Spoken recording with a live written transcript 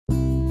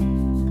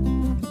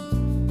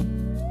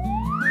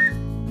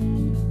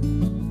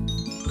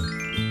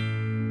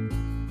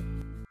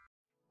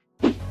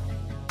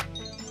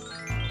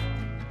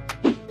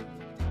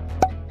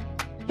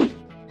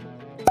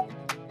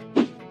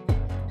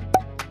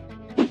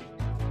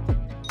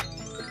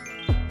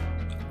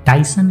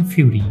Tyson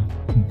Fury,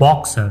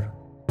 boxer.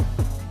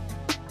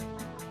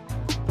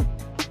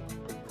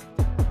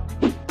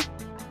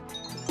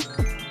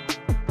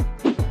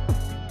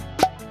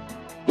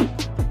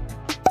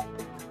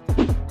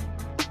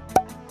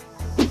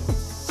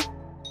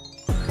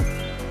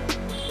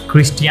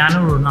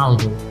 Cristiano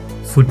Ronaldo,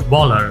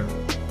 footballer.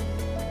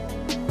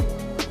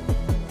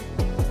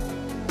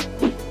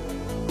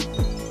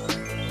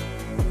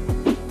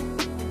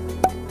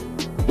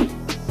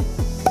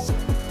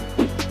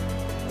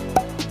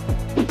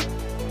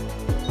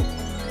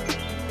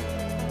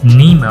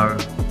 Neymar,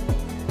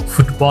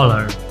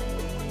 footballer.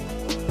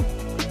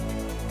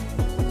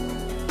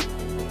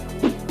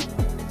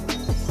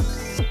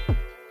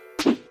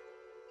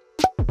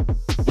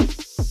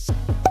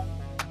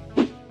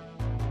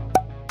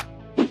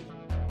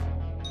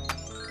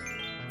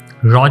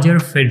 Roger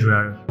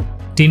Federer,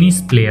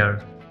 tennis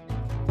player.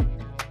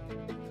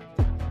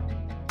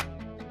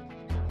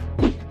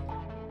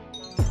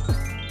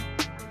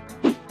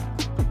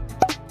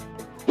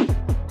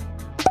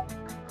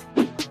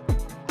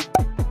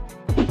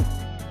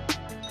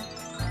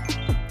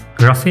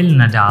 Rafael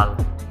Nadal,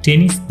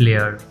 tennis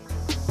player.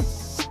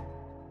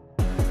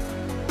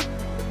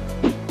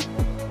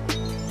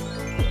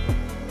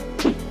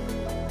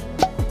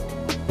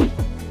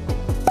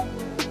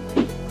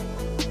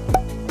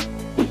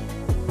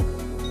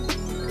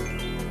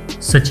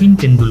 Sachin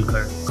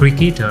Tendulkar,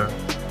 cricketer.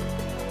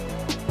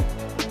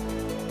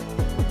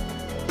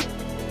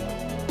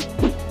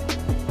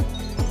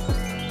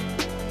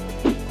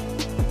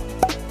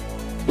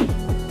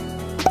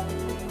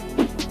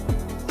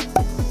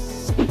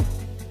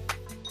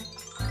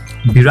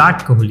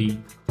 Virat Kohli,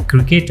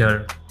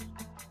 cricketer.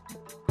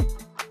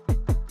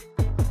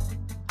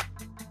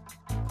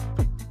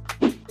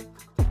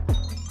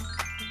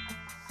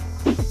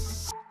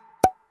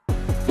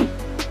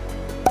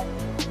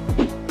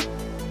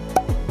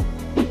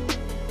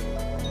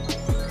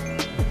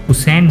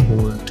 Usain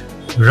Bolt,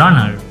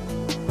 runner.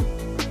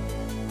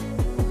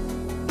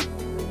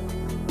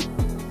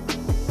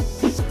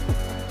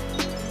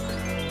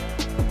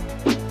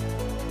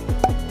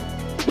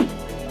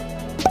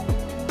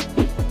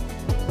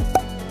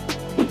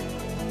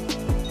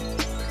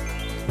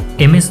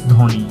 MS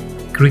Dhoni,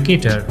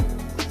 cricketer.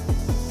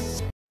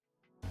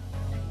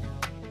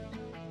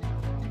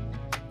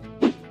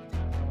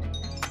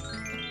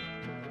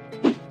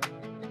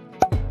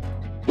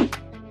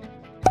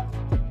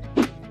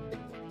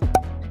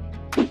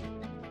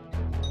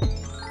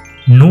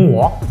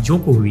 Novak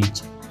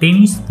Djokovic,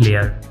 tennis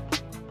player.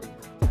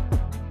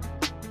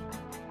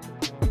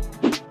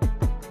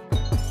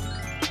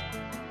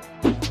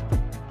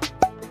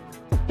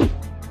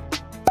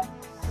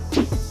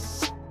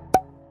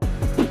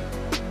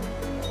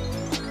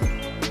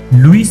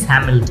 Lewis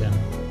Hamilton,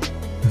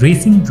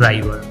 racing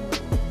driver.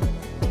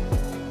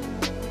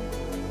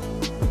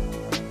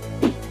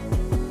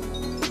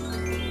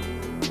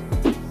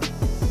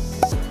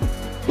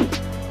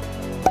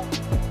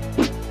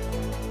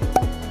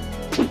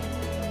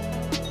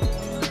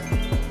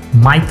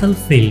 Michael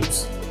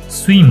Phelps,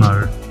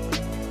 swimmer.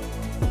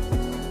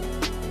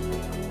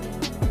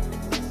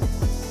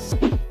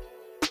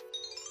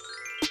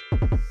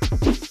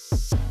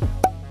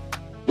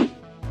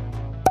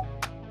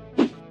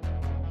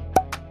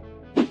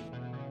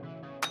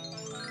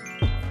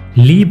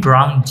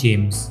 LeBron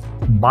James,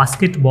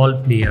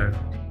 basketball player.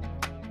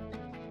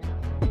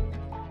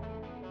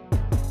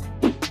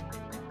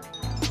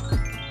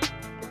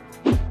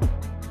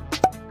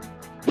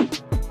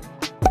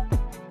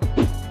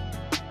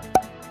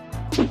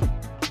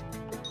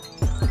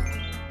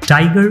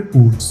 Tiger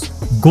Woods,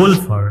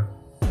 golfer.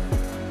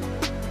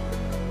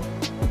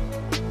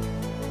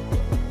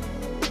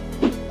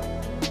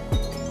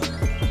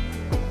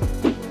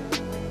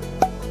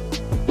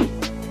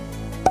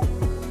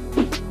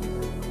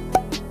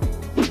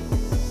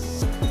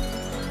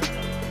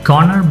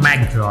 Conor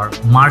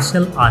McGregor,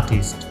 martial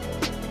artist.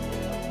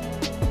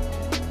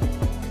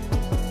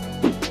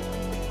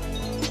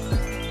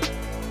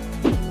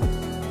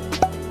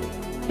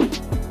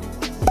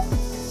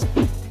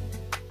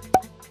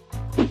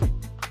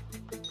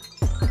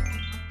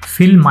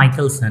 Phil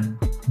Mickelson,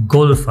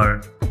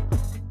 golfer.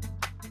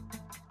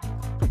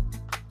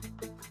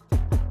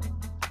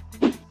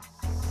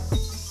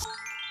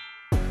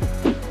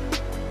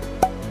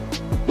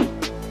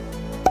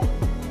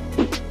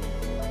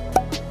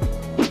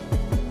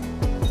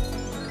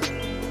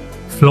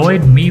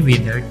 Floyd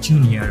Mayweather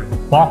Jr.,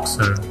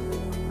 boxer.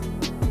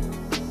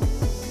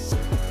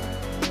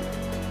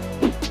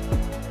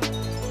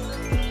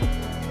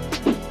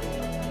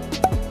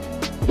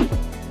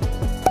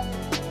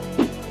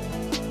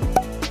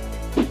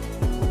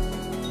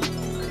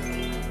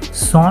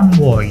 Shaun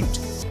White,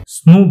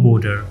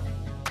 snowboarder.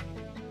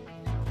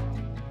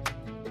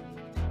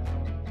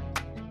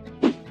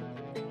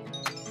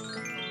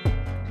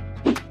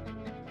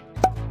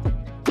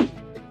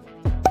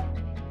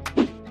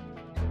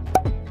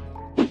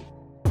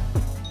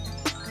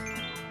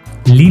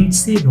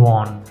 Lindsey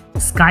Vonn,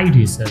 sky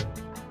racer.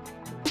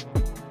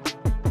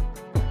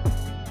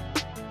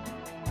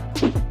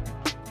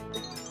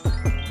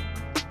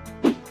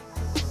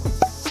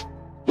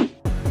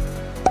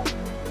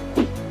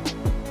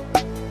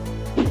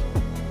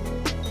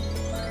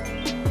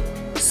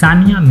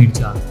 Sania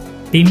Mirza,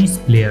 tennis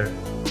player.